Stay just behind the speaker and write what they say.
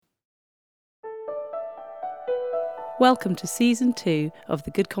Welcome to Season 2 of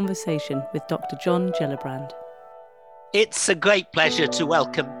The Good Conversation with Dr. John Gillibrand. It's a great pleasure to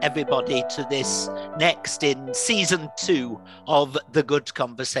welcome everybody to this next in Season 2 of The Good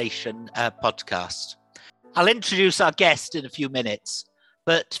Conversation podcast. I'll introduce our guest in a few minutes,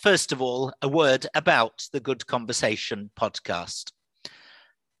 but first of all, a word about The Good Conversation podcast.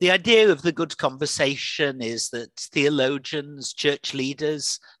 The idea of The Good Conversation is that theologians, church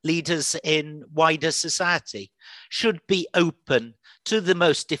leaders, leaders in wider society should be open to the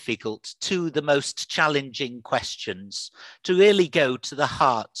most difficult, to the most challenging questions, to really go to the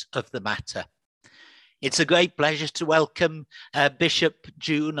heart of the matter. It's a great pleasure to welcome Bishop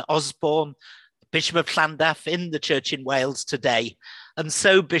June Osborne, Bishop of Llandaff in the Church in Wales today. And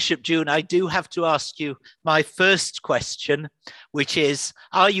so, Bishop June, I do have to ask you my first question, which is,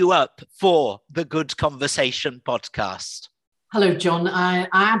 are you up for the Good Conversation podcast? Hello, John. I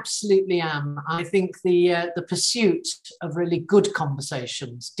absolutely am. I think the pursuit of really good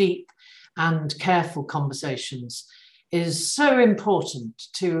conversations, deep and careful conversations, is so important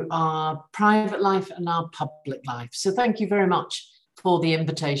to our private life and our public life. So thank you very much for the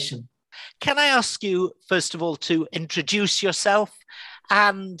invitation. Can I ask you, first of all, to introduce yourself?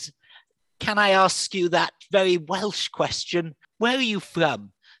 And can I ask you that very Welsh question, where are you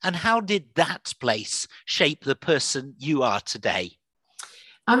from? And how did that place shape the person you are today?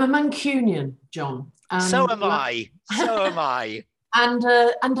 I'm a Mancunian, John. So am I. So am I. And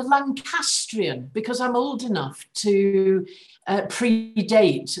a Lancastrian, because I'm old enough to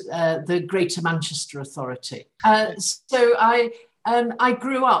predate the Greater Manchester Authority. So I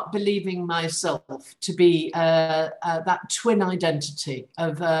grew up believing myself to be that twin identity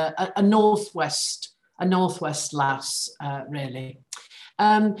of a northwest lass, really.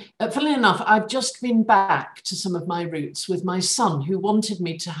 Funnily enough, I've just been back to some of my roots with my son, who wanted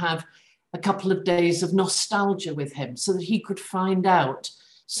me to have a couple of days of nostalgia with him so that he could find out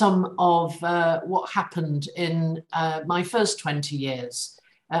some of what happened in my first 20 years,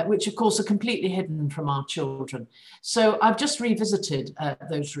 which of course are completely hidden from our children. So I've just revisited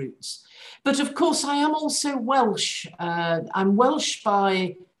those roots. But of course, I am also Welsh. I'm Welsh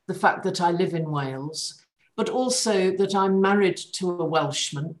by the fact that I live in Wales, but also that I'm married to a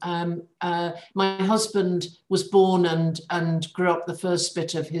Welshman. My husband was born and grew up the first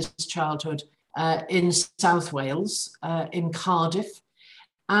bit of his childhood in South Wales, in Cardiff.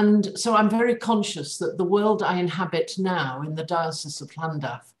 And so I'm very conscious that the world I inhabit now in the Diocese of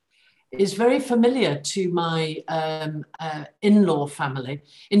Llandaff is very familiar to my in-law family.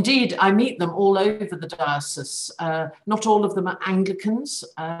 Indeed, I meet them all over the diocese. Not all of them are Anglicans.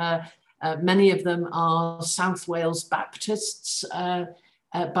 Many of them are South Wales Baptists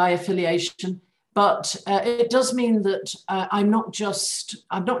by affiliation, but it does mean that I've not just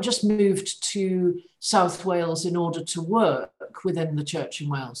moved to South Wales in order to work within the Church in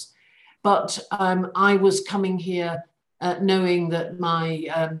Wales, but I was coming here knowing that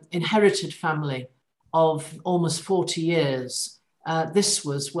my inherited family of almost 40 years, this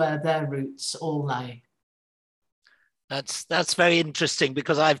was where their roots all lay. That's very interesting,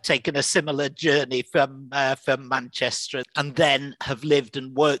 because I've taken a similar journey from Manchester and then have lived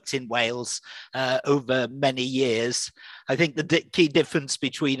and worked in Wales over many years. I think the key difference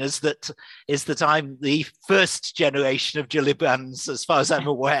between us is that I'm the first generation of Gillibrands, as far as I'm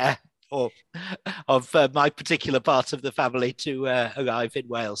aware, or of my particular part of the family to arrive in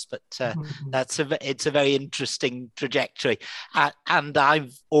Wales. But it's a very interesting trajectory, and I'm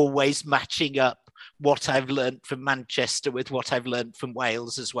always matching up what I've learned from Manchester with what I've learned from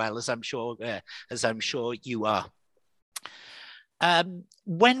Wales, as well, as I'm sure you are.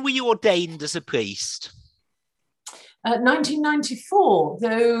 When were you ordained as a priest? 1994,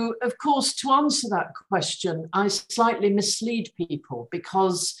 though, of course, to answer that question, I slightly mislead people,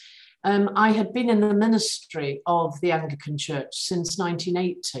 because I had been in the ministry of the Anglican Church since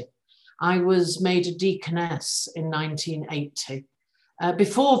 1980. I was made a deaconess in 1980.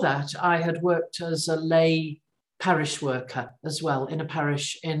 Before that, I had worked as a lay parish worker as well in a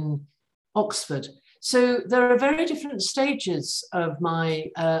parish in Oxford. So there are very different stages of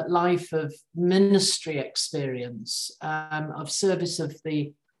my life of ministry experience, of service of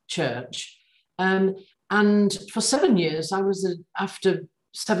the church. And for 7 years, after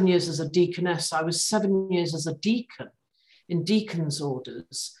 7 years as a deaconess, I was 7 years as a deacon in deacon's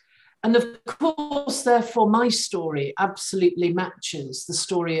orders. And of course, therefore, my story absolutely matches the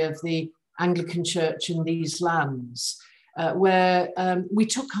story of the Anglican Church in these lands, where we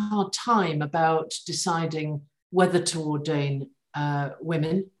took our time about deciding whether to ordain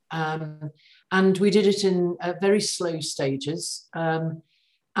women. And we did it in very slow stages.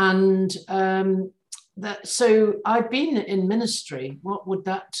 so I've been in ministry. What would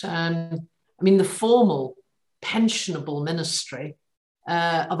that, the formal pensionable ministry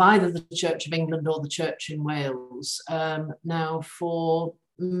of either the Church of England or the Church in Wales now for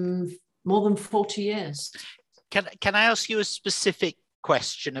more than 40 years. Can I ask you a specific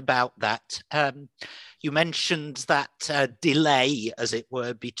question about that? You mentioned that delay, as it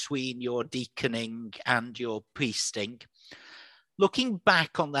were, between your deaconing and your priesting. Looking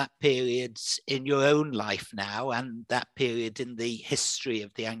back on that period in your own life now and that period in the history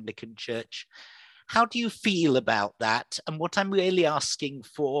of the Anglican Church, how do you feel about that? And what I'm really asking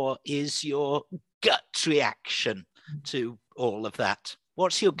for is your gut reaction to all of that.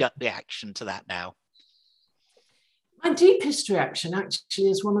 What's your gut reaction to that now? My deepest reaction actually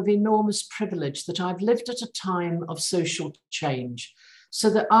is one of enormous privilege that I've lived at a time of social change, so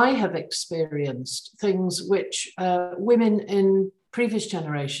that I have experienced things which women in previous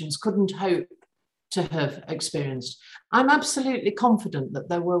generations couldn't hope to have experienced. I'm absolutely confident that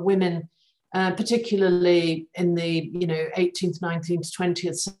there were women, particularly in the 18th, 19th,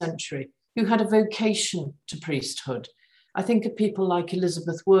 20th century, who had a vocation to priesthood. I think of people like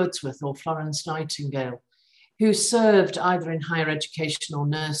Elizabeth Wordsworth or Florence Nightingale, who served either in higher education or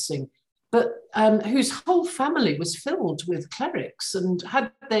nursing, but whose whole family was filled with clerics. And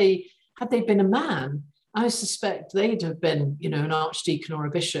had they been a man, I suspect they'd have been, an archdeacon or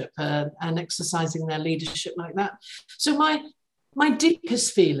a bishop and exercising their leadership like that. So my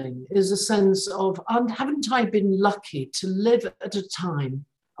deepest feeling is a sense of, haven't I been lucky to live at a time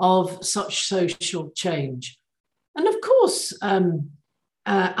of such social change? And of course,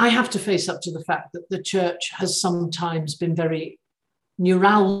 I have to face up to the fact that the church has sometimes been very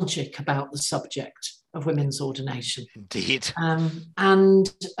neuralgic about the subject of women's ordination. Indeed.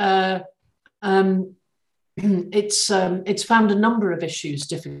 It's found a number of issues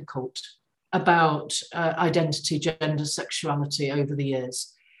difficult about identity, gender, sexuality over the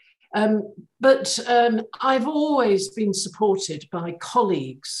years. But I've always been supported by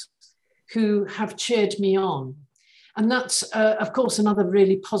colleagues who have cheered me on. And that's, of course, another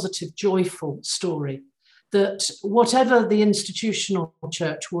really positive, joyful story, that whatever the institutional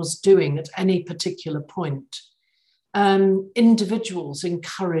church was doing at any particular point, individuals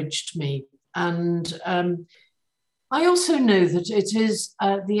encouraged me. And I also know that it is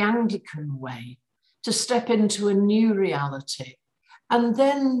the Anglican way to step into a new reality and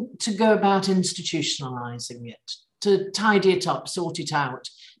then to go about institutionalizing it, to tidy it up, sort it out,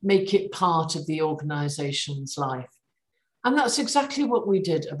 make it part of the organization's life. And that's exactly what we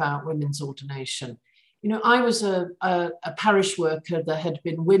did about women's ordination. I was a parish worker. There had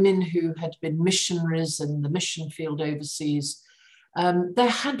been women who had been missionaries in the mission field overseas. There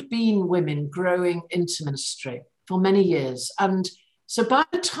had been women growing into ministry for many years. And so by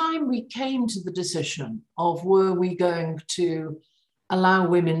the time we came to the decision of were we going to allow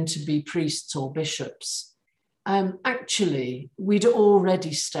women to be priests or bishops, actually, we'd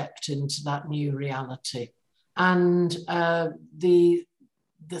already stepped into that new reality. And the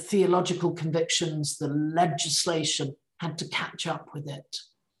theological convictions, the legislation had to catch up with it.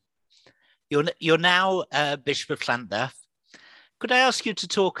 You're now Bishop of Llandaff. Could I ask you to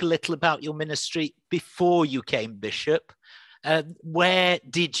talk a little about your ministry before you came bishop? Where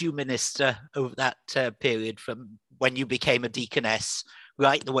did you minister over that period from when you became a deaconess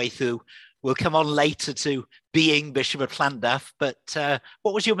right the way through? We'll come on later to being Bishop of Llandaff, but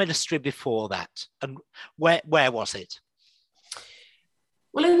what was your ministry before that, and where was it?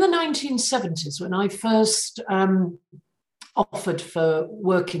 Well, in the 1970s, when I first offered for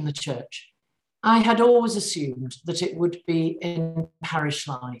work in the church, I had always assumed that it would be in parish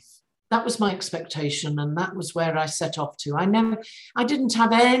life. That was my expectation, and that was where I set off to. I didn't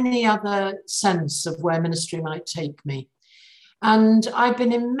have any other sense of where ministry might take me. And I've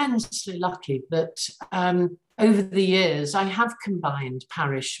been immensely lucky that over the years, I have combined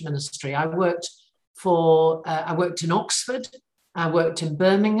parish ministry. I worked in Oxford, I worked in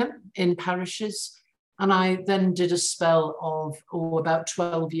Birmingham in parishes, and I then did a spell of about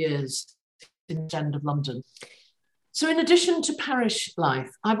 12 years in the end of London. So in addition to parish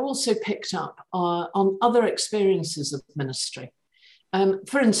life, I've also picked up on other experiences of ministry.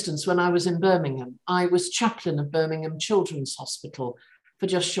 For instance, when I was in Birmingham, I was chaplain of Birmingham Children's Hospital for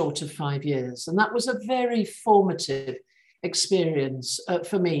just short of 5 years. And that was a very formative experience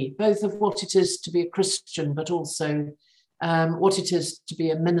for me, both of what it is to be a Christian, but also what it is to be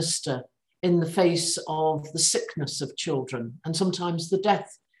a minister in the face of the sickness of children and sometimes the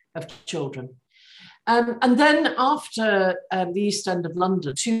death of children. And then after the East End of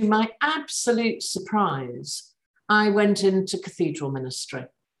London, to my absolute surprise, I went into cathedral ministry.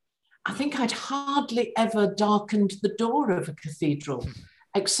 I think I'd hardly ever darkened the door of a cathedral,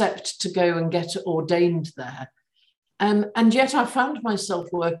 except to go and get ordained there. And yet I found myself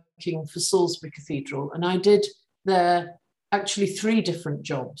working for Salisbury Cathedral, and I did there actually 3 different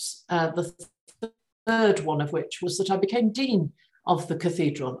jobs. The third one of which was that I became Dean of the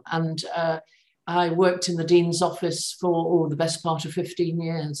cathedral, and I worked in the Dean's office for the best part of 15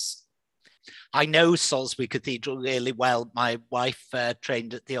 years. I know Salisbury Cathedral really well. My wife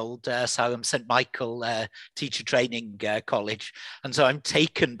trained at the old Sarum St. Michael teacher training college. And so I'm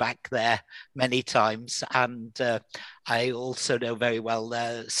taken back there many times. And I also know very well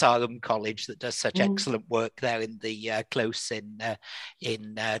Sarum College that does such excellent work there in the close in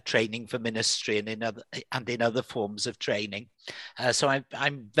training for ministry and in other forms of training. So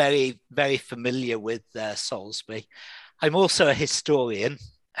I'm very, very familiar with Salisbury. I'm also a historian.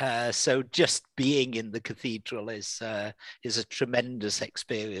 So just being in the cathedral is a tremendous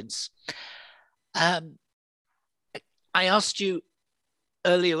experience. I asked you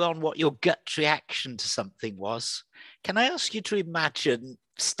earlier on what your gut reaction to something was. Can I ask you to imagine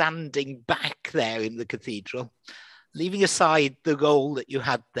standing back there in the cathedral, leaving aside the role that you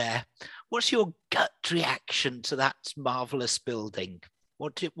had there? What's your gut reaction to that marvelous building?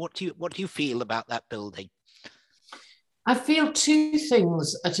 What do you feel about that building? I feel 2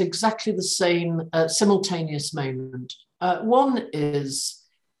 things at exactly the same simultaneous moment. One is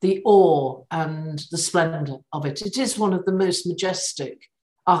the awe and the splendor of it. It is one of the most majestic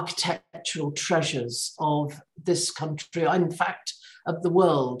architectural treasures of this country, in fact, of the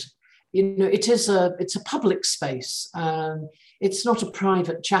world. You know, it's a public space. It's not a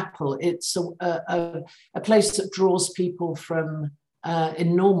private chapel. It's a place that draws people from,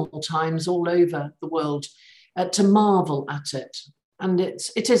 in normal times, all over the world. To marvel at it. And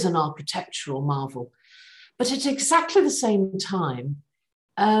it is an architectural marvel. But at exactly the same time,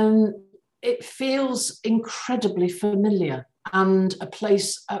 it feels incredibly familiar and a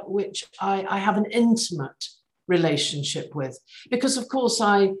place at which I have an intimate relationship with. Because, of course,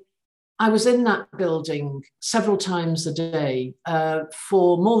 I was in that building several times a day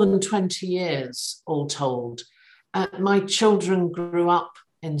for more than 20 years, all told. My children grew up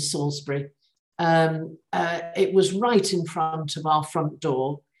in Salisbury. It was right in front of our front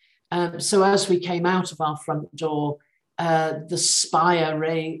door. So as we came out of our front door, the spire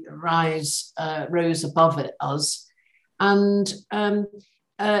rose above us. And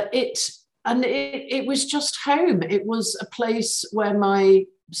it was just home. It was a place where my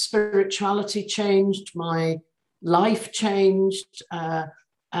spirituality changed, my life changed. I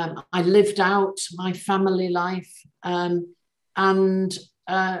lived out my family life.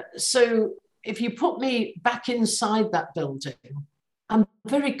 So if you put me back inside that building, I'm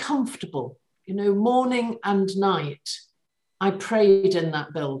very comfortable. You know, morning and night, I prayed in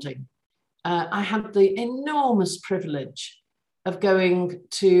that building. I had the enormous privilege of going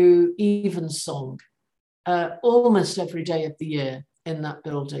to evensong almost every day of the year in that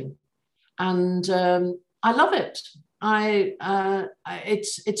building. And I love it.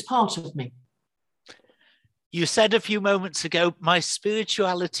 It's part of me. You said a few moments ago, my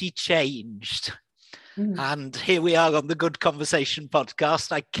spirituality changed. And here we are on the Good Conversation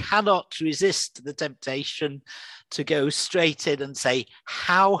podcast. I cannot resist the temptation to go straight in and say,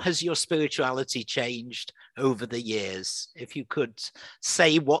 how has your spirituality changed over the years? If you could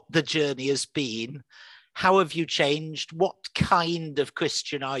say what the journey has been, how have you changed? What kind of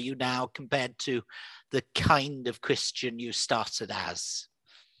Christian are you now compared to the kind of Christian you started as?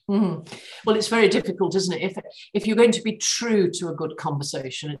 Well, it's very difficult, isn't it? If you're going to be true to a good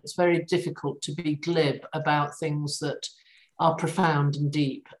conversation, it's very difficult to be glib about things that are profound and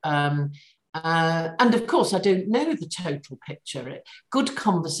deep. And of course, I don't know the total picture. Good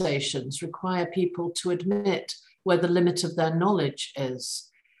conversations require people to admit where the limit of their knowledge is.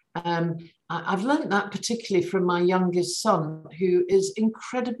 I've learned that particularly from my youngest son, who is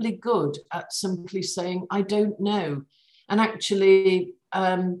incredibly good at simply saying, I don't know. And actually,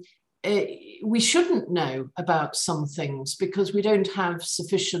 we shouldn't know about some things because we don't have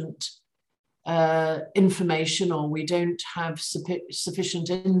sufficient information, or we don't have sufficient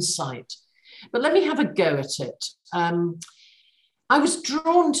insight. But let me have a go at it. I was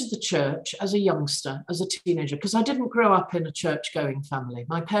drawn to the church as a youngster, as a teenager, because I didn't grow up in a church-going family.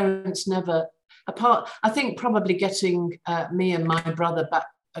 My parents never, I think probably getting me and my brother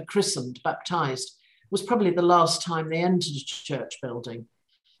baptized, was probably the last time they entered a church building.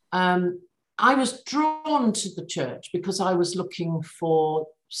 I was drawn to the church because I was looking for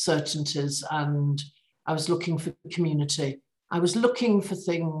certainties and I was looking for community. I was looking for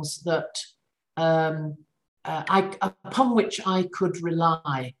things that upon which I could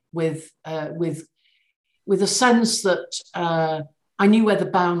rely with a sense that I knew where the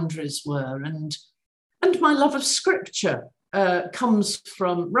boundaries were, and my love of scripture comes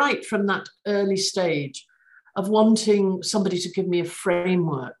from that early stage of wanting somebody to give me a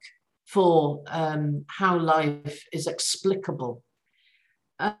framework for how life is explicable.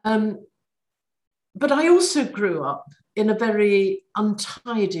 But I also grew up in a very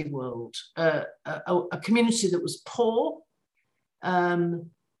untidy world, a community that was poor,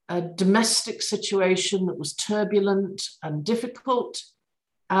 a domestic situation that was turbulent and difficult.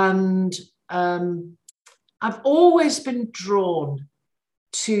 And I've always been drawn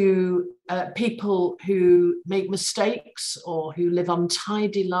to people who make mistakes or who live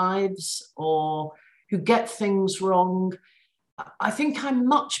untidy lives or who get things wrong. I think I'm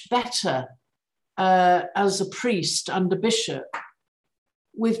much better as a priest and a bishop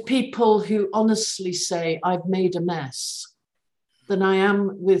with people who honestly say, I've made a mess, than I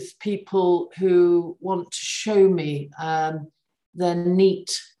am with people who want to show me their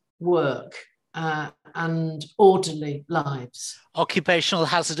neat work and orderly lives. Occupational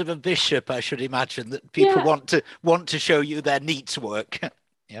hazard of a bishop, I should imagine, that people want to show you their neat work.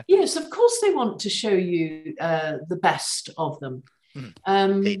 Yeah. Yes, of course they want to show you the best of them.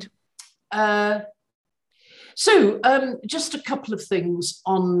 Indeed. So just a couple of things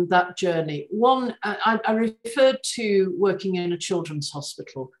on that journey. One, I referred to working in a children's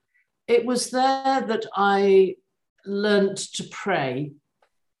hospital. It was there that I learnt to pray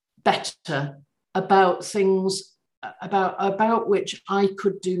better about things about which I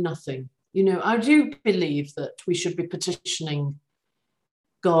could do nothing. You know, I do believe that we should be petitioning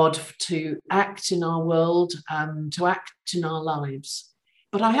God to act in our world and to act in our lives.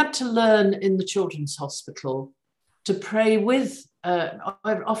 But I had to learn in the children's hospital to pray with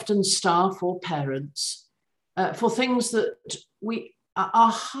often staff or parents for things that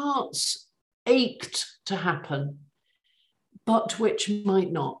our hearts ached to happen, but which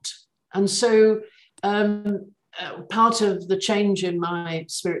might not. And so part of the change in my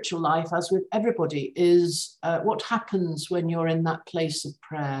spiritual life, as with everybody, is what happens when you're in that place of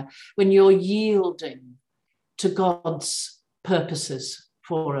prayer, when you're yielding to God's purposes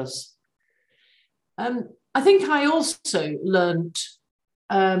for us. I think I also learned,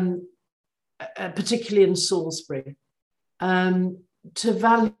 particularly in Salisbury, to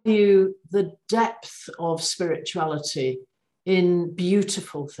value the depth of spirituality in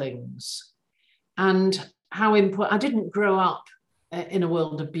beautiful things, and how important. I didn't grow up in a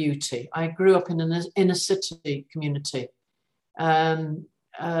world of beauty. I grew up in an inner city community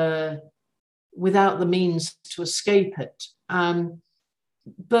without the means to escape it.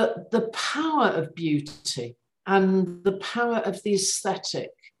 But the power of beauty and the power of the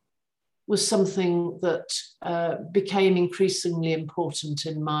aesthetic was something that became increasingly important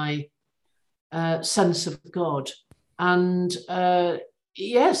in my sense of God. And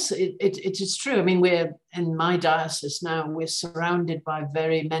yes, it is true. I mean, we're in my diocese now, we're surrounded by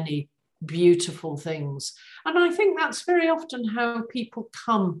very many beautiful things. And I think that's very often how people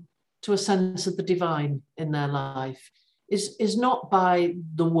come to a sense of the divine in their life. Is not by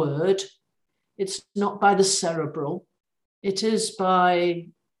the word, it's not by the cerebral, it is by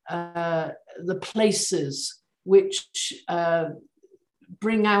the places which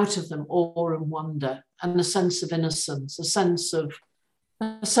bring out of them awe and wonder and a sense of innocence, a sense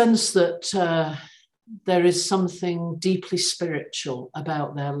that there is something deeply spiritual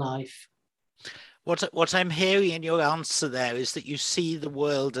about their life. What I'm hearing in your answer there is that you see the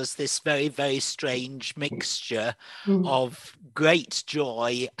world as this very, very strange mixture of great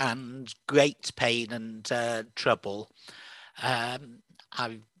joy and great pain and trouble. I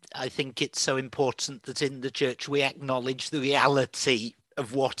think it's so important that in the church we acknowledge the reality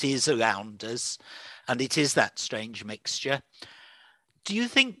of what is around us, and it is that strange mixture. Do you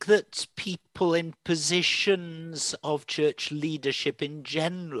think that people in positions of church leadership in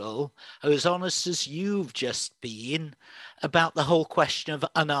general are as honest as you've just been about the whole question of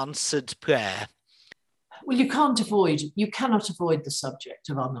unanswered prayer? Well, you cannot avoid the subject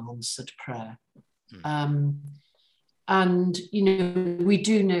of unanswered prayer. And, you know, we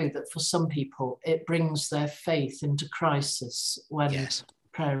do know that for some people, it brings their faith into crisis when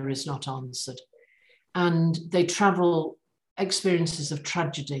prayer is not answered. And they travel experiences of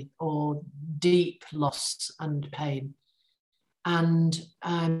tragedy or deep loss and pain. And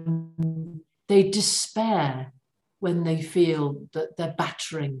they despair when they feel that they're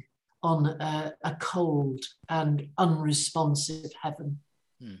battering on a cold and unresponsive heaven.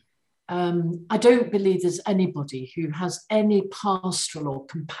 I don't believe there's anybody who has any pastoral or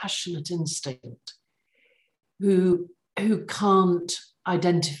compassionate instinct who can't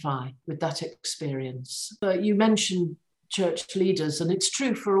identify with that experience. You mentioned church leaders, and it's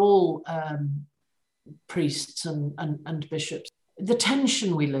true for all priests and bishops. The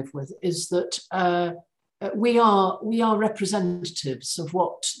tension we live with is that we are representatives of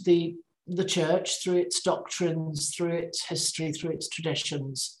what the church, through its doctrines, through its history, through its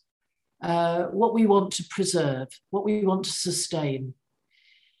traditions, what we want to preserve, what we want to sustain.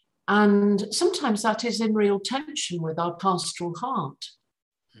 And sometimes that is in real tension with our pastoral heart.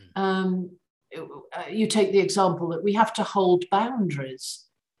 You take the example that we have to hold boundaries,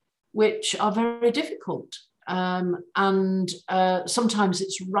 which are very difficult. And sometimes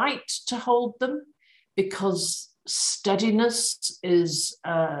it's right to hold them because steadiness is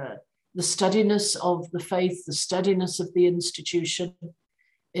the steadiness of the faith, the steadiness of the institution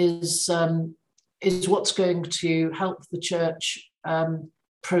is what's going to help the church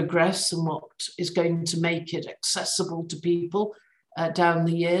progress and what is going to make it accessible to people down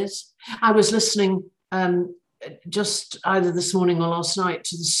the years. I was listening just either this morning or last night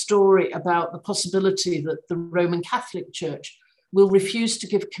to the story about the possibility that the Roman Catholic Church will refuse to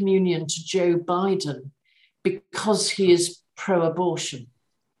give communion to Joe Biden because he is pro-abortion.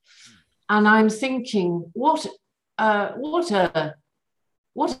 And I'm thinking, what a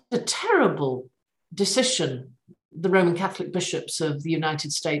terrible decision the Roman Catholic bishops of the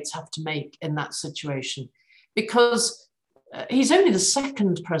United States have to make in that situation, because he's only the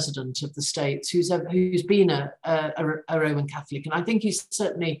second president of the States who's been a Roman Catholic, and I think he's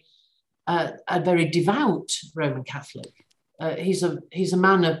certainly a very devout Roman Catholic. He's a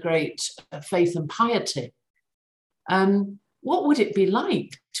man of great faith and piety. What would it be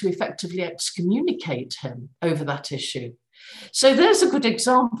like to effectively excommunicate him over that issue? So there's a good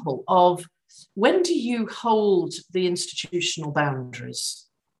example of when do you hold the institutional boundaries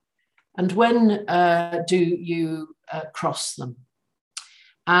and when do you cross them?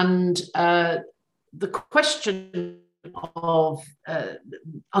 And the question of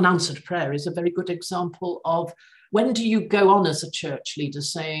unanswered prayer is a very good example of when do you go on as a church leader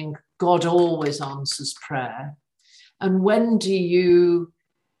saying God always answers prayer, and when do you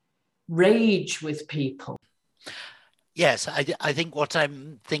rage with people? Yes, I think what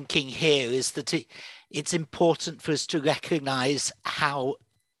I'm thinking here is that it's important for us to recognise how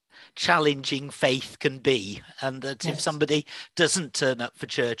challenging faith can be, and that if somebody doesn't turn up for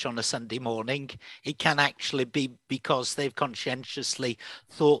church on a Sunday morning, it can actually be because they've conscientiously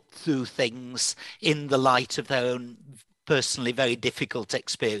thought through things in the light of their own personally very difficult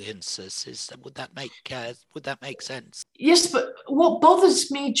experiences. Would that make sense? Yes, but what bothers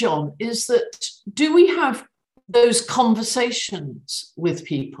me, John, is that do we have those conversations with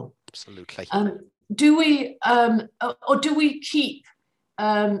people? Absolutely. Do we or do we keep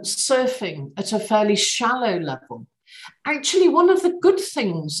surfing at a fairly shallow level? Actually, one of the good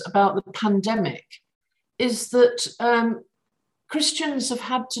things about the pandemic is that Christians have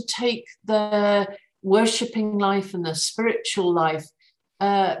had to take their worshipping life and their spiritual life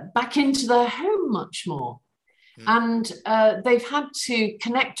back into their home much more. And they've had to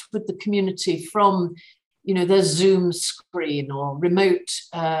connect with the community from their Zoom screen or remote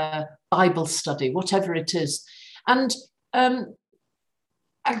Bible study, whatever it is. And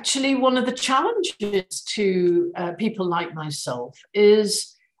actually, one of the challenges to people like myself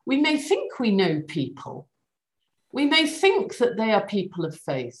is we may think we know people. We may think that they are people of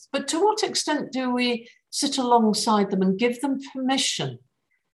faith, but to what extent do we sit alongside them and give them permission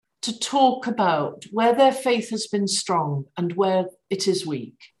to talk about where their faith has been strong and where it is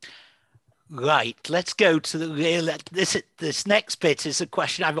weak? Right, let's go to the real. This next bit is a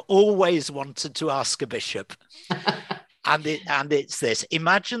question I've always wanted to ask a bishop. And it's this.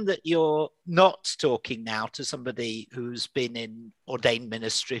 Imagine that you're not talking now to somebody who's been in ordained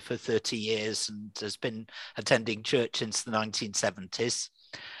ministry for 30 years and has been attending church since the 1970s.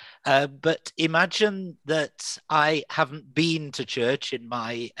 But imagine that I haven't been to church in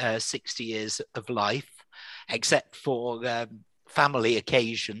my 60 years of life, except for family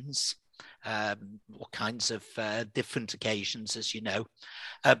occasions. All kinds of different occasions, as you know,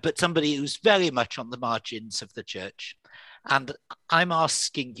 but somebody who's very much on the margins of the church. And I'm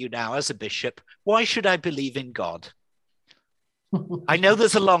asking you now as a bishop, why should I believe in God? I know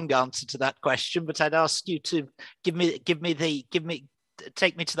there's a long answer to that question, but I'd ask you to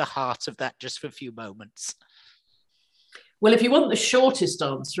take me to the heart of that just for a few moments. Well, if you want the shortest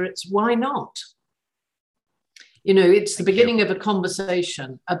answer, it's why not? It's the beginning of a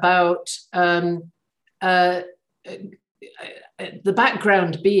conversation about the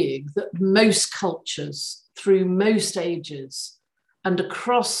background being that most cultures through most ages and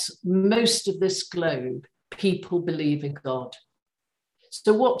across most of this globe people believe in God.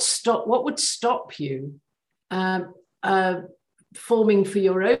 So what would stop you forming for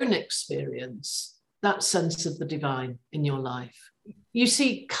your own experience that sense of the divine in your life? You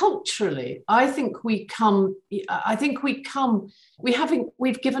see, culturally, we've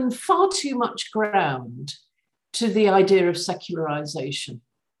given far too much ground to the idea of secularization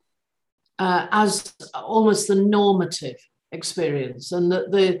as almost the normative experience, and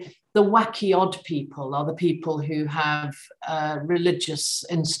that the wacky odd people are the people who have religious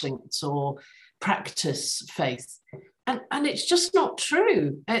instincts or practice faith. And it's just not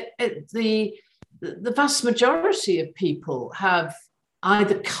true. The vast majority of people have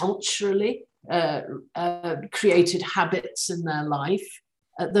either culturally created habits in their life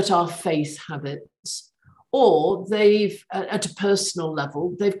that are faith habits, or they've, at a personal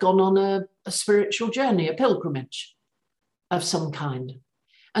level, they've gone on a spiritual journey, a pilgrimage of some kind.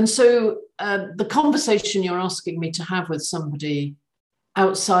 And so the conversation you're asking me to have with somebody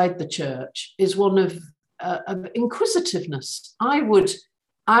outside the church is one of inquisitiveness. I would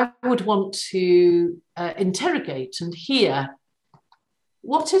want to interrogate and hear,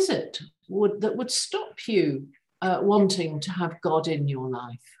 what is it that would stop you wanting to have God in your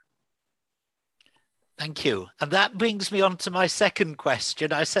life? Thank you. And that brings me on to my second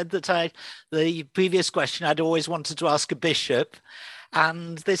question. I said that the previous question I'd always wanted to ask a bishop.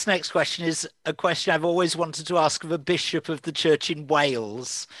 And this next question is a question I've always wanted to ask of a bishop of the church in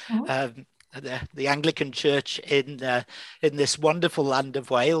Wales, the Anglican Church in this wonderful land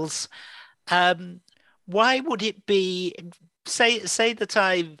of Wales. Why would it be, say that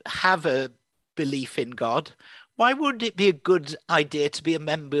I have a belief in God, why would it be a good idea to be a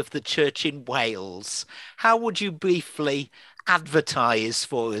member of the church in Wales? How would you briefly advertise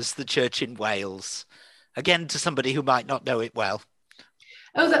for us the church in Wales? Again, to somebody who might not know it well.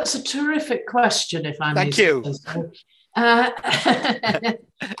 Oh, that's a terrific question, if I may say so.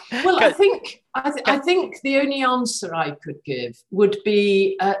 Well, I think the only answer I could give would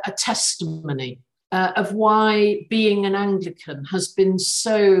be a testimony of why being an Anglican has been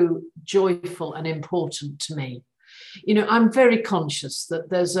so joyful and important to me. You know, I'm very conscious that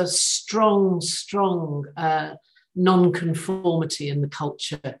there's a strong non-conformity in the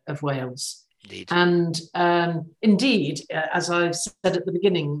culture of Wales. Indeed. And indeed, as I've said at the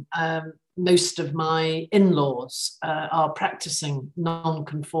beginning, most of my in-laws are practicing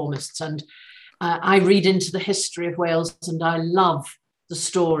non-conformists, and I read into the history of Wales and I love the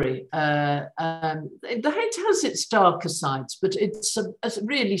story. It has its darker sides, but it's a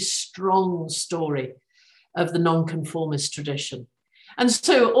really strong story of the non-conformist tradition. And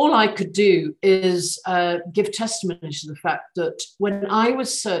so all I could do is give testimony to the fact that when I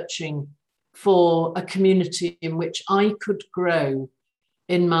was searching for a community in which I could grow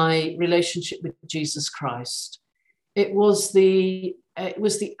in my relationship with Jesus Christ, it was the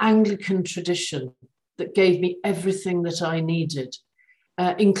Anglican tradition that gave me everything that I needed,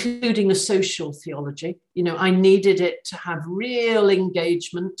 including a social theology. You know, I needed it to have real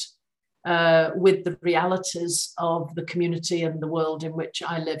engagement with the realities of the community and the world in which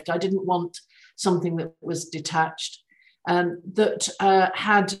I lived. I didn't want something that was detached, that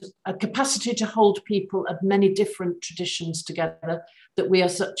had a capacity to hold people of many different traditions together, that we are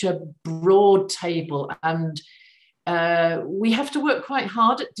such a broad table, and we have to work quite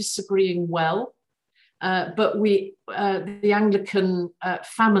hard at disagreeing well, but the Anglican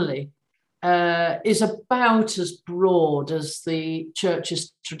family is about as broad as the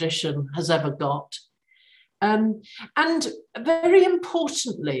church's tradition has ever got. And very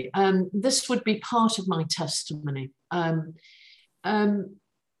importantly, this would be part of my testimony. I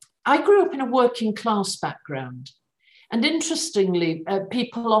grew up in a working class background. And interestingly,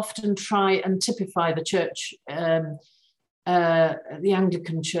 people often try and typify the church, the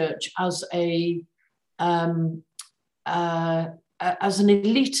Anglican Church, as an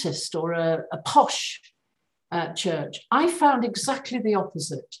elitist or a posh church. I found exactly the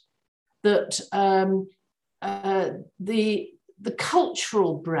opposite, that the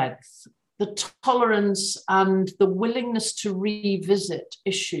cultural breadth, the tolerance and the willingness to revisit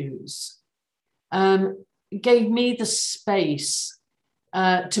issues gave me the space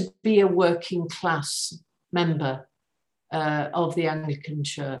to be a working class member of the Anglican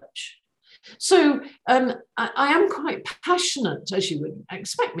Church. So I am quite passionate, as you would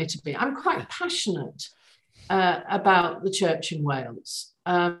expect me to be. I'm quite passionate about the church in Wales.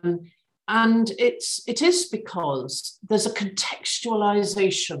 And it is because there's a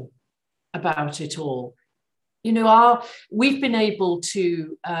contextualization about it all. You know, we've been able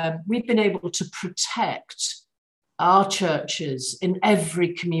to protect our churches in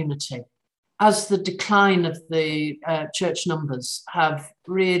every community. as the decline of the church numbers have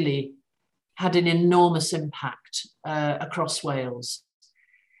really had an enormous impact across Wales.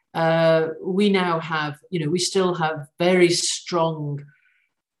 We now have, we still have very strong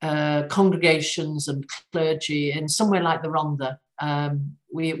congregations and clergy in somewhere like the Rhondda.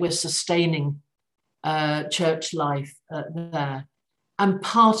 We're sustaining church life there. And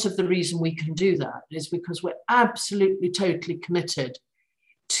part of the reason we can do that is because we're absolutely, totally committed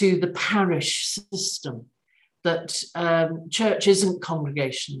to the parish system, that church isn't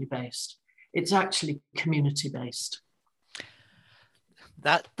congregationally based. It's actually community based.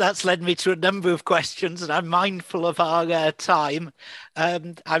 That's led me to a number of questions, and I'm mindful of our time.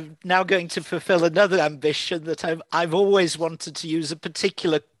 I'm now going to fulfill another ambition that I've always wanted to use a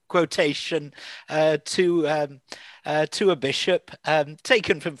particular quotation to a bishop,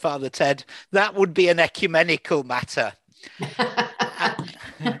 taken from Father Ted. That would be an ecumenical matter.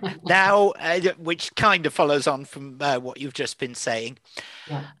 Now, which kind of follows on from what you've just been saying.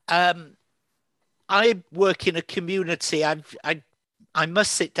 Yeah. I work in a community. I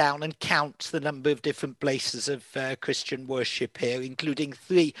must sit down and count the number of different places of Christian worship here, including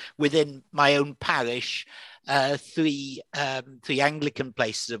 3 within my own parish, 3 Anglican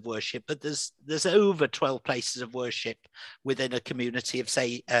places of worship. But there's over 12 places of worship within a community of,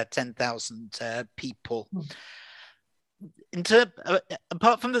 say, 10,000 people.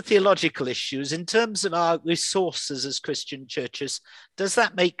 Apart from the theological issues, in terms of our resources as Christian churches, does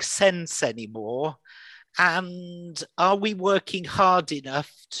that make sense anymore? And are we working hard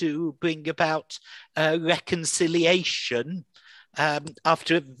enough to bring about reconciliation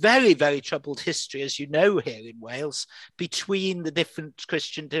after a very, very troubled history, as you know, here in Wales, between the different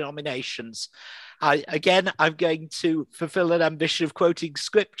Christian denominations? I'm going to fulfill an ambition of quoting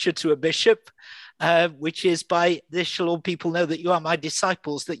scripture to a bishop, which is, by this shall all people know that you are my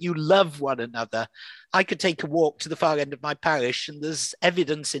disciples, that you love one another. I could take a walk to the far end of my parish and there's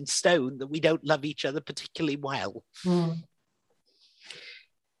evidence in stone that we don't love each other particularly well.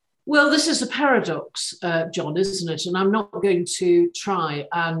 Well, this is a paradox, John, isn't it? And I'm not going to try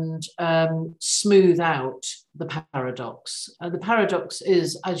and smooth out the paradox. The paradox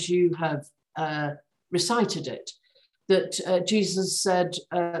is, as you have recited it, that Jesus said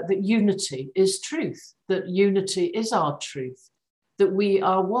that unity is truth, that unity is our truth, that we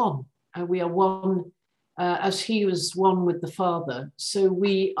are one. We are one as he was one with the Father, so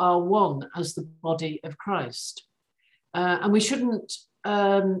we are one as the body of Christ. And we shouldn't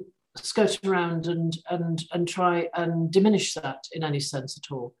skirt around and try and diminish that in any sense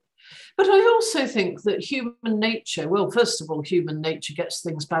at all. But I also think that human nature, well, first of all, human nature gets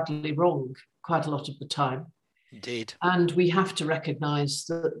things badly wrong quite a lot of the time. Indeed. And we have to recognise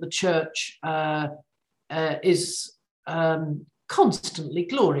that the church is constantly,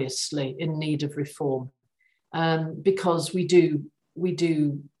 gloriously in need of reform, because we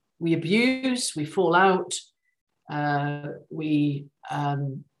abuse, we fall out, we're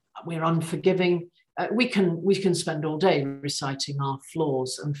unforgiving. We can spend all day reciting our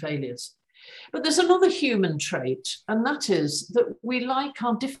flaws and failures. But there's another human trait, and that is that we like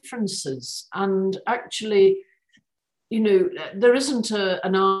our differences. And actually, there isn't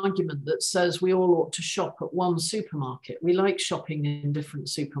an argument that says we all ought to shop at one supermarket. We like shopping in different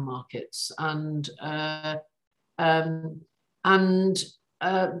supermarkets, and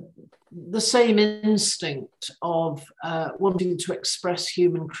the same instinct of wanting to express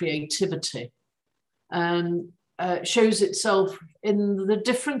human creativity shows itself in the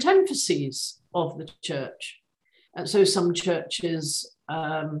different emphases of the church. And so some churches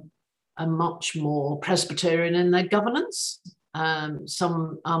are much more Presbyterian in their governance.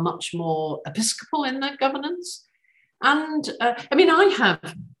 Some are much more Episcopal in their governance. And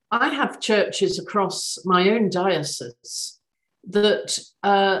I have churches across my own diocese that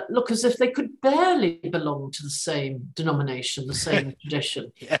look as if they could barely belong to the same denomination, the same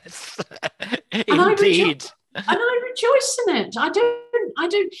tradition. Yes, and indeed. I rejoice in it. I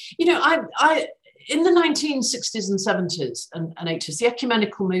in the 1960s and 70s and 80s, the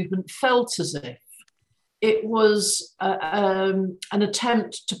ecumenical movement felt as if it was an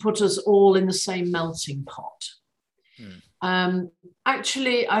attempt to put us all in the same melting pot.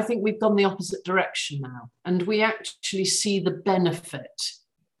 Actually, I think we've gone the opposite direction now, and we actually see the benefit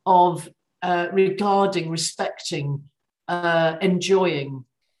of regarding, respecting, enjoying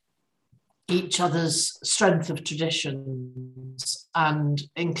each other's strength of traditions and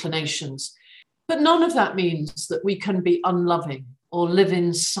inclinations. But none of that means that we can be unloving or live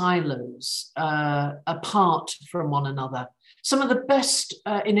in silos apart from one another. Some of the best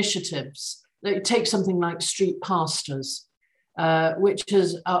initiatives, take something like street pastors, which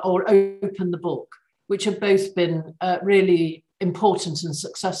has, or Open the Book, which have both been really important and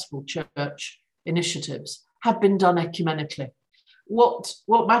successful church initiatives, have been done ecumenically. What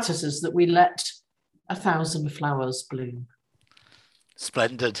matters is that we let 1,000 flowers bloom.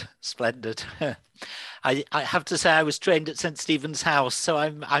 Splendid, splendid. I have to say I was trained at St Stephen's House, so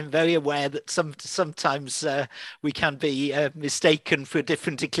I'm very aware that sometimes we can be mistaken for a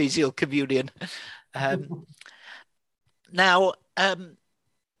different ecclesial communion. Now,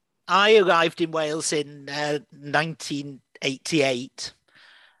 I arrived in Wales in 1988.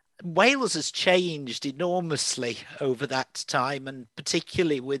 Wales has changed enormously over that time, and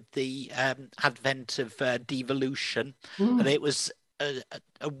particularly with the advent of devolution. And it was a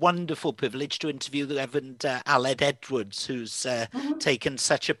wonderful privilege to interview the Reverend Aled Edwards, who's taken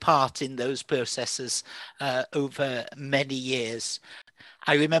such a part in those processes over many years.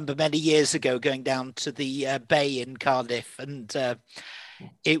 I remember many years ago going down to the bay in Cardiff, and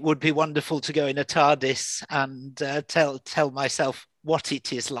it would be wonderful to go in a TARDIS and tell myself what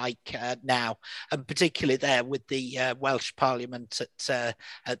it is like now, and particularly there with the Welsh Parliament at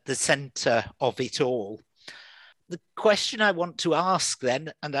the centre of it all. The question I want to ask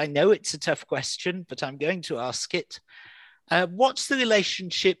then, and I know it's a tough question, but I'm going to ask it, what's the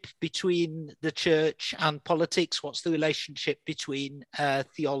relationship between the church and politics? What's the relationship between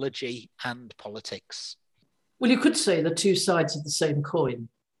theology and politics? Well, you could say they're two sides of the same coin,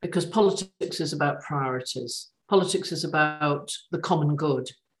 because politics is about priorities. Politics is about the common good,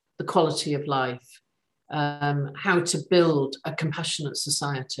 the quality of life, how to build a compassionate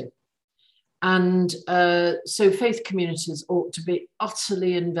society. And so faith communities ought to be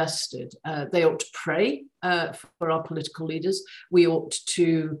utterly invested. They ought to pray for our political leaders. We ought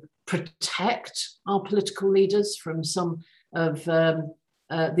to protect our political leaders from some of the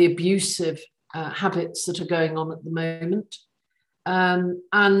abusive habits that are going on at the moment. And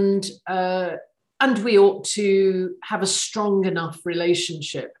we ought to have a strong enough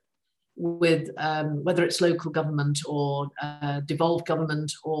relationship with whether it's local government or devolved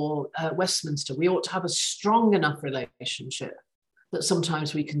government or Westminster. We ought to have a strong enough relationship that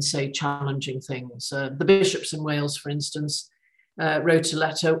sometimes we can say challenging things. The bishops in Wales, for instance, wrote a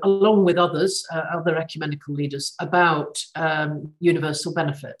letter, along with others, other ecumenical leaders, about universal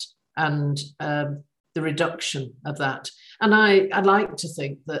benefit and the reduction of that. And I'd like to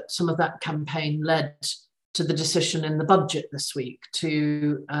think that some of that campaign led to the decision in the budget this week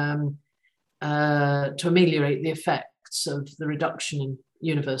to ameliorate the effects of the reduction in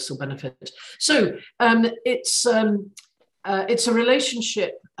universal benefit. So it's a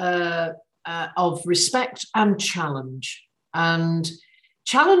relationship of respect and challenge. And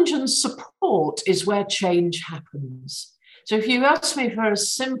challenge and support is where change happens. So if you ask me for a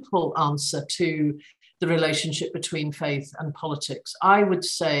simple answer to the relationship between faith and politics, I would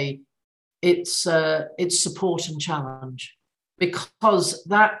say it's support and challenge, because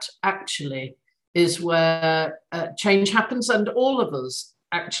that actually is where change happens, and all of us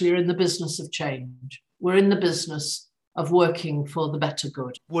actually are in the business of change. We're in the business of working for the better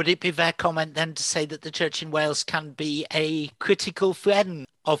good. Would it be fair comment then to say that the Church in Wales can be a critical friend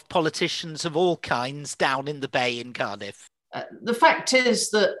of politicians of all kinds down in the Bay in Cardiff? The fact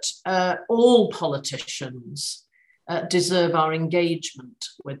is that all politicians deserve our engagement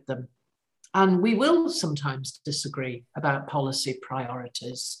with them. And we will sometimes disagree about policy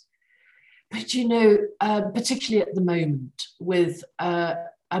priorities. But, you know, particularly at the moment with a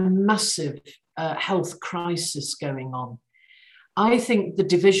massive health crisis going on, I think the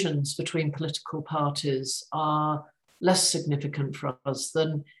divisions between political parties are less significant for us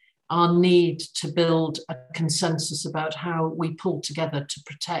than our need to build a consensus about how we pull together to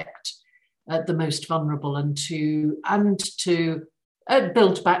protect the most vulnerable and to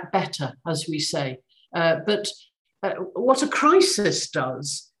build back better, as we say. But what a crisis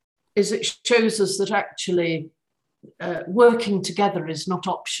does is it shows us that actually working together is not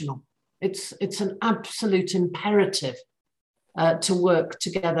optional. It's an absolute imperative to work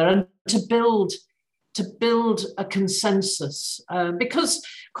together and to build a consensus, because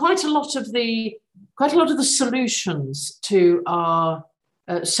quite a lot of the solutions to our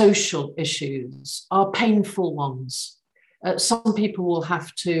social issues are painful ones. Some people will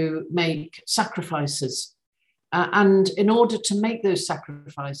have to make sacrifices, and in order to make those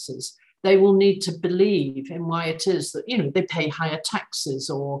sacrifices, they will need to believe in why it is that, you know, they pay higher taxes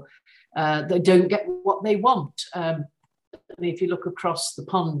or they don't get what they want. If you look across the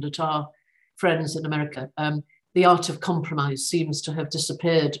pond at our friends in America, the art of compromise seems to have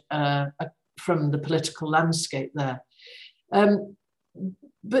disappeared from the political landscape there.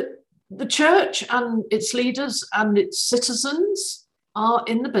 But The church and its leaders and its citizens are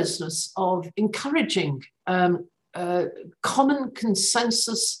in the business of encouraging common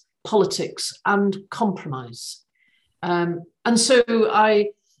consensus politics and compromise. And so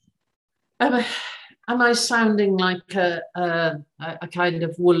am I sounding like a kind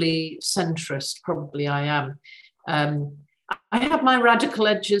of woolly centrist? Probably I am. I have my radical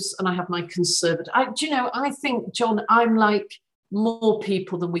edges and I have my conservative. I think, John, I'm like more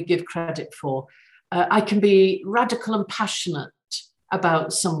people than we give credit for. I can be radical and passionate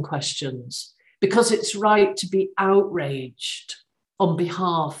about some questions because it's right to be outraged on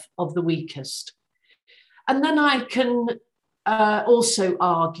behalf of the weakest. And then I can also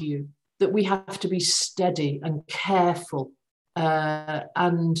argue that we have to be steady and careful,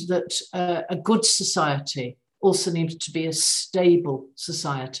 and that a good society also needs to be a stable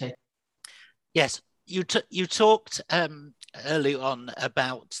society. Yes, you talked early on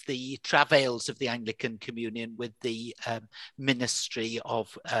about the travails of the Anglican Communion with the Ministry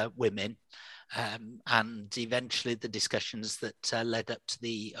of Women, and eventually the discussions that led up to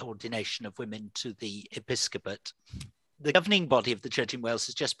the ordination of women to the episcopate. The governing body of the Church in Wales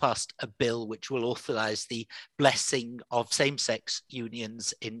has just passed a bill which will authorise the blessing of same-sex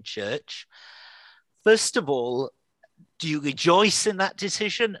unions in church. First of all, do you rejoice in that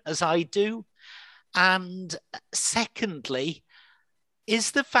decision, as I do? And secondly, is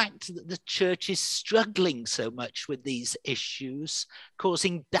the fact that the church is struggling so much with these issues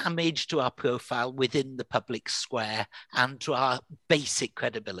causing damage to our profile within the public square and to our basic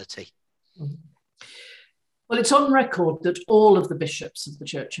credibility? Well, it's on record that all of the bishops of the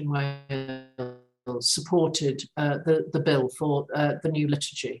Church in Wales supported the bill for the new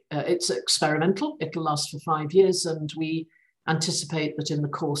liturgy. It's experimental. It'll last for 5 years, and we anticipate that in the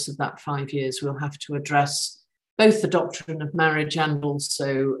course of that 5 years, we'll have to address both the doctrine of marriage and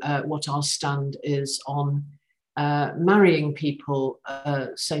also what our stand is on marrying people,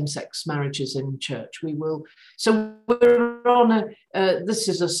 same-sex marriages in church. So we're on this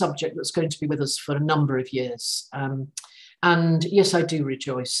is a subject that's going to be with us for a number of years. And yes, I do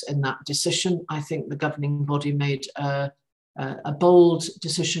rejoice in that decision. I think the governing body made a bold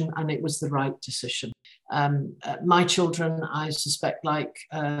decision, and it was the right decision. My children, I suspect, like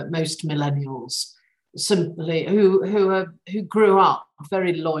most millennials, simply who grew up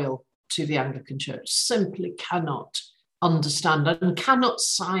very loyal to the Anglican Church, simply cannot understand and cannot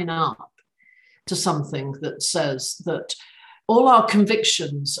sign up to something that says that all our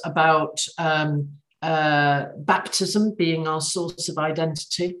convictions about baptism being our source of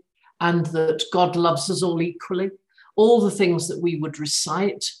identity, and that God loves us all equally, all the things that we would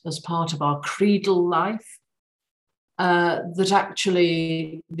recite as part of our creedal life, that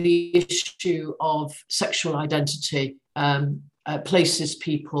actually the issue of sexual identity places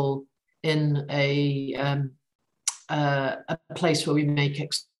people in a place where we make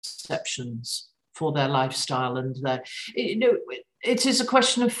exceptions for their lifestyle and their, it is a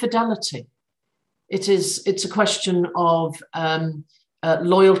question of fidelity. It's a question of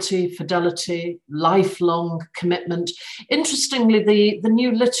loyalty, fidelity, lifelong commitment. Interestingly, the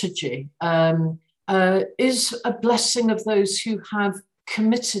new liturgy is a blessing of those who have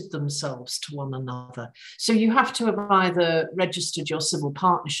committed themselves to one another. So you have to have either registered your civil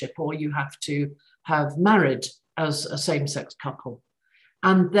partnership, or you have to have married as a same-sex couple.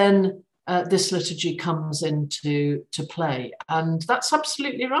 And then this liturgy comes into play. And that's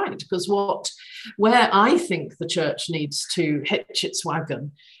absolutely right, because where I think the church needs to hitch its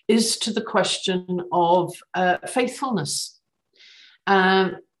wagon is to the question of faithfulness.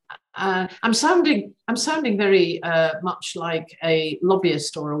 I'm sounding very much like a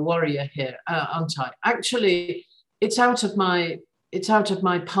lobbyist or a warrior here, aren't I? Actually, it's out of my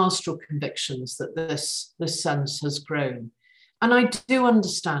pastoral convictions that this sense has grown. And I do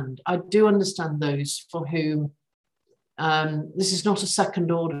understand those for whom this is not a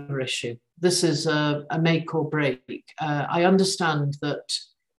second order issue. This is a make or break. I understand that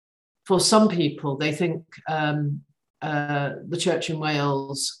for some people, they think the Church in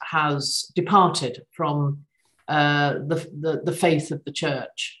Wales has departed from the faith of the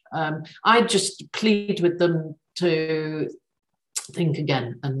church. I just plead with them to think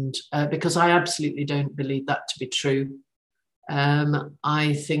again, and because I absolutely don't believe that to be true.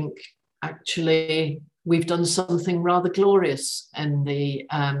 I think actually we've done something rather glorious in the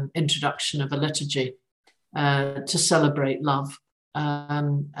introduction of a liturgy to celebrate love,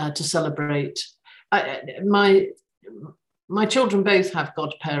 to celebrate. My children both have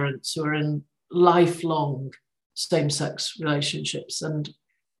godparents who are in lifelong same-sex relationships, and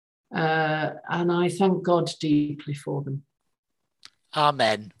I thank God deeply for them.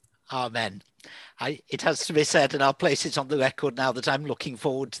 Amen. Amen. It has to be said, and I'll place it on the record now, that I'm looking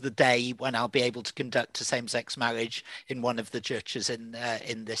forward to the day when I'll be able to conduct a same-sex marriage in one of the churches in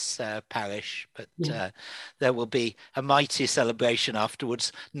this parish. But there will be a mighty celebration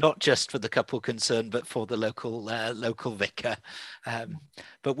afterwards, not just for the couple concerned, but for the local vicar.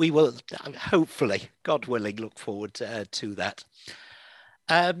 But we will hopefully, God willing, look forward to that.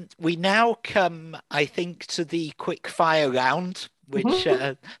 We now come, I think, to the quick fire round, which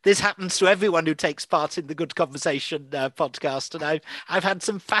this happens to everyone who takes part in the Good Conversation podcast, and I've had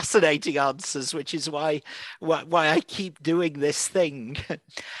some fascinating answers, which is why I keep doing this thing.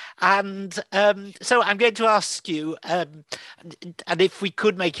 And so I'm going to ask you, and if we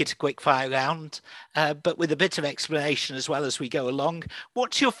could make it a quick fire round, but with a bit of explanation as well as we go along,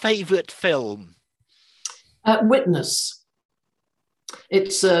 what's your favourite film? Witness.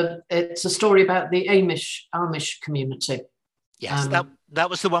 It's a story about the Amish community. Yes, that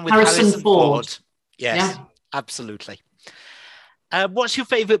was the one with Harrison Ford. Yes, yeah. Absolutely. What's your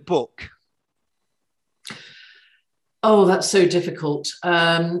favourite book? Oh, that's so difficult.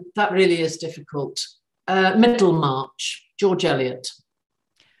 That really is difficult. Middlemarch, George Eliot.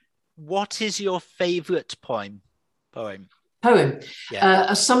 What is your favourite poem? Yeah.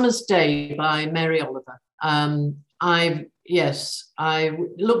 A Summer's Day by Mary Oliver. I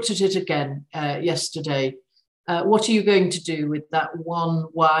looked at it again yesterday. What are you going to do with that one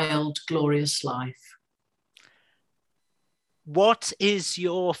wild, glorious life? What is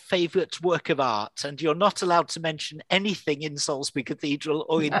your favourite work of art? And you're not allowed to mention anything in Salisbury Cathedral,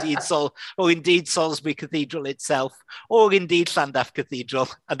 or indeed Salisbury Cathedral itself, or indeed Llandaff Cathedral,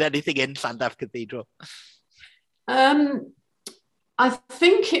 and anything in Llandaff Cathedral. I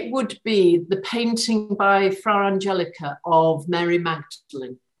think it would be the painting by Fra Angelica of Mary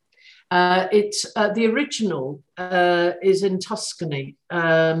Magdalene. The original is in Tuscany.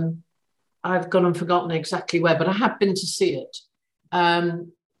 I've gone and forgotten exactly where, but I have been to see it.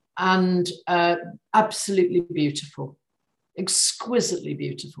 And absolutely beautiful, exquisitely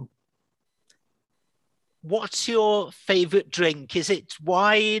beautiful. What's your favourite drink? Is it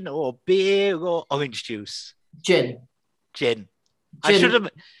wine or beer or orange juice? Gin. I should have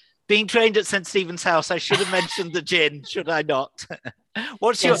been trained at St. Stephen's House. I should have mentioned the gin, should I not?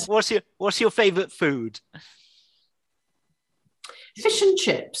 What's your favourite food? Fish and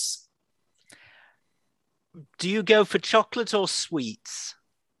chips. Do you go for chocolate or sweets?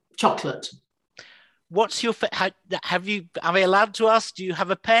 Chocolate. What's your am I allowed to ask? Do you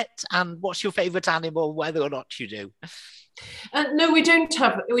have a pet? And what's your favourite animal, whether or not you do? No, we don't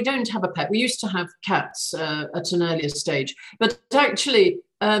have a pet. We used to have cats at an earlier stage, but actually,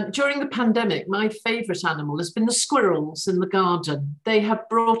 during the pandemic, my favourite animal has been the squirrels in the garden. They have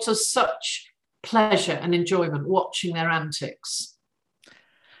brought us such pleasure and enjoyment watching their antics.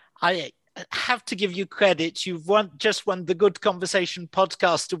 I have to give you credit. You've just won the Good Conversation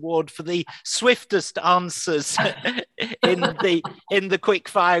Podcast Award for the swiftest answers in the quick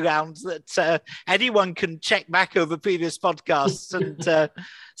fire round that anyone can check back over previous podcasts. And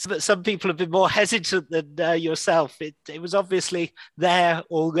some people have been more hesitant than yourself. It was obviously there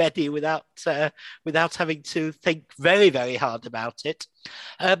already without having to think very, very hard about it.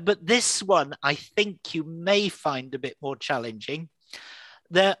 But this one, I think you may find a bit more challenging.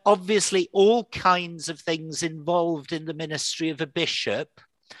 There are obviously all kinds of things involved in the ministry of a bishop.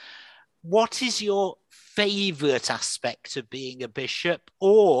 What is your favourite aspect of being a bishop?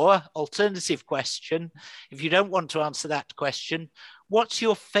 Or, alternative question, if you don't want to answer that question, what's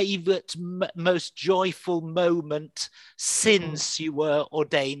your favourite, most joyful moment since you were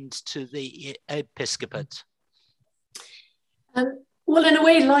ordained to the episcopate? Well, in a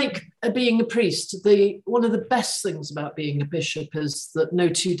way, like being a priest, one of the best things about being a bishop is that no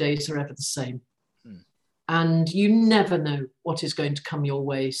 2 days are ever the same. And you never know what is going to come your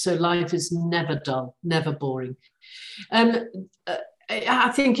way. So life is never dull, never boring. I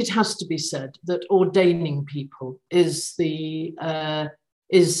think it has to be said that ordaining people is the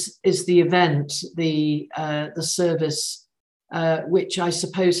event, the service, which I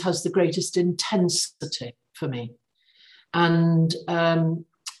suppose has the greatest intensity for me. And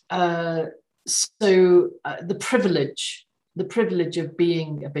the privilege of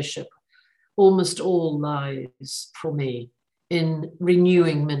being a bishop almost all lies for me in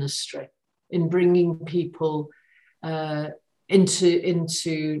renewing ministry, in bringing people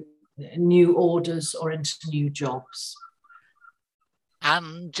into new orders or into new jobs.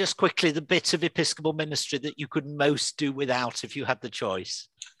 And just quickly, the bit of episcopal ministry that you could most do without if you had the choice?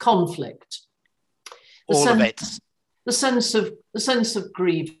 Conflict. All of it. the sense of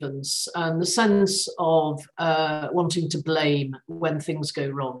grievance and the sense of wanting to blame when things go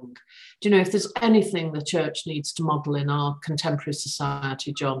wrong. Do you know, if there's anything the church needs to model in our contemporary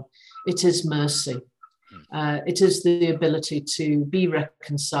society, John, it is mercy. It is the ability to be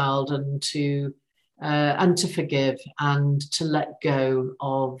reconciled and to forgive and to let go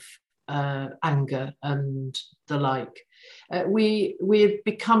of anger and the like. We're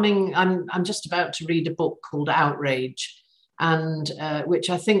becoming. I'm just about to read a book called Outrage, and which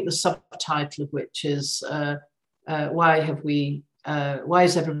I think the subtitle of which is why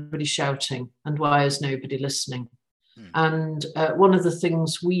is everybody shouting and why is nobody listening? And one of the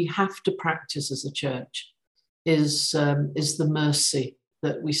things we have to practice as a church is the mercy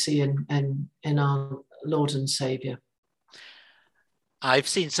that we see in our Lord and Saviour. I've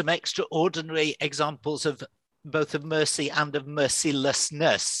seen some extraordinary examples of both of mercy and of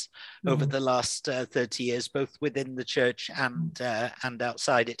mercilessness over the last 30 years, both within the church and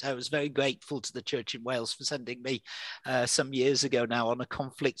outside it. I was very grateful to the Church in Wales for sending me some years ago now on a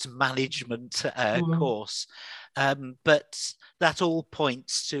conflict management course. But that all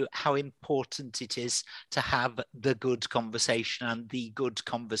points to how important it is to have the good conversation and the good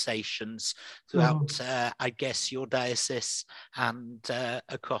conversations throughout, I guess, your diocese and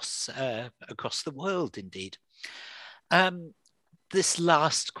across the world, indeed. This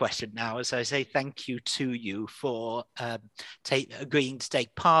last question now, as I say, thank you to you for agreeing to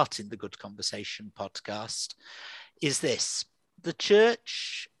take part in the Good Conversation podcast, is this: the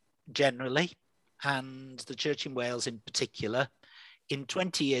church generally, and the Church in Wales in particular, in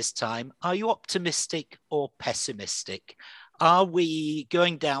 20 years' time, are you optimistic or pessimistic? Are we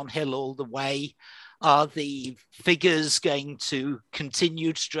going downhill all the way? Are the figures going to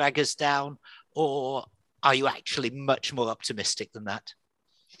continue to drag us down? Or are you actually much more optimistic than that?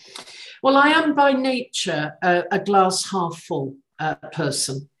 Well, I am by nature a glass half full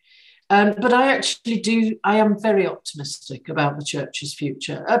person. But I am very optimistic about the church's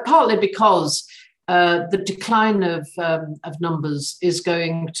future, partly because the decline of numbers is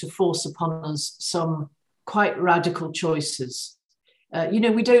going to force upon us some quite radical choices.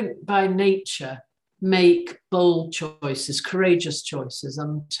 We don't by nature make bold choices, courageous choices,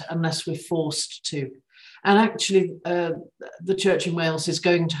 unless we're forced to. And actually, the Church in Wales is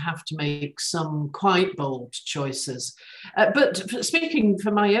going to have to make some quite bold choices. But speaking for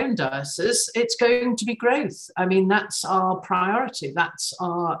my own diocese, it's going to be growth. I mean, that's our priority. That's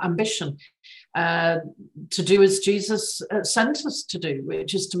our ambition, to do as Jesus sent us to do,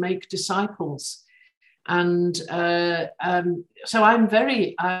 which is to make disciples. And so I'm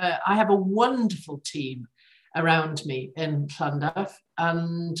I have a wonderful team around me in Llandaff,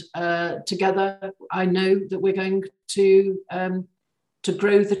 and together I know that we're going to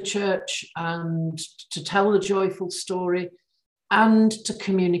grow the church and to tell the joyful story and to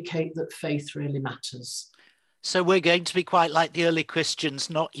communicate that faith really matters. So we're going to be quite like the early Christians,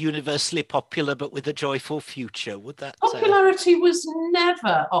 not universally popular, but with a joyful future. Would that popularity was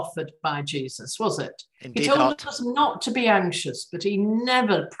never offered by Jesus, was it? Indeed he told not. us not to be anxious, but he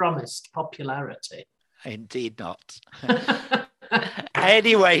never promised popularity. Indeed not.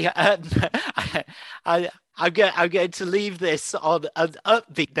 Anyway, I'm going to leave this on an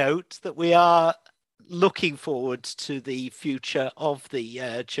upbeat note that we are looking forward to the future of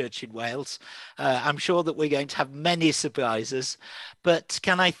the Church in Wales. I'm sure that we're going to have many surprises, but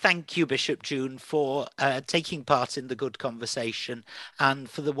can I thank you, Bishop June, for taking part in the Good Conversation and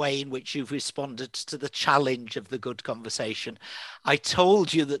for the way in which you've responded to the challenge of the Good Conversation. I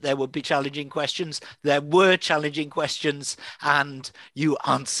told you that there would be challenging questions. There were challenging questions, and you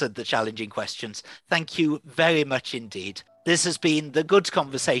answered the challenging questions. Thank you very much indeed. This has been the Good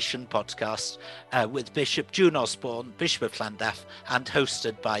Conversation podcast with Bishop June Osborne, Bishop of Llandaff, and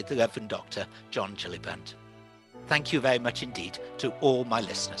hosted by the Rev'd Dr. John Gillibrand. Thank you very much indeed to all my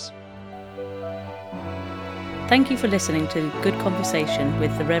listeners. Thank you for listening to Good Conversation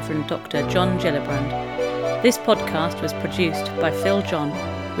with the Rev'd Dr. John Gillibrand. This podcast was produced by Phil John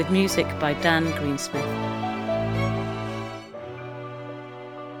with music by Dan Greensmith.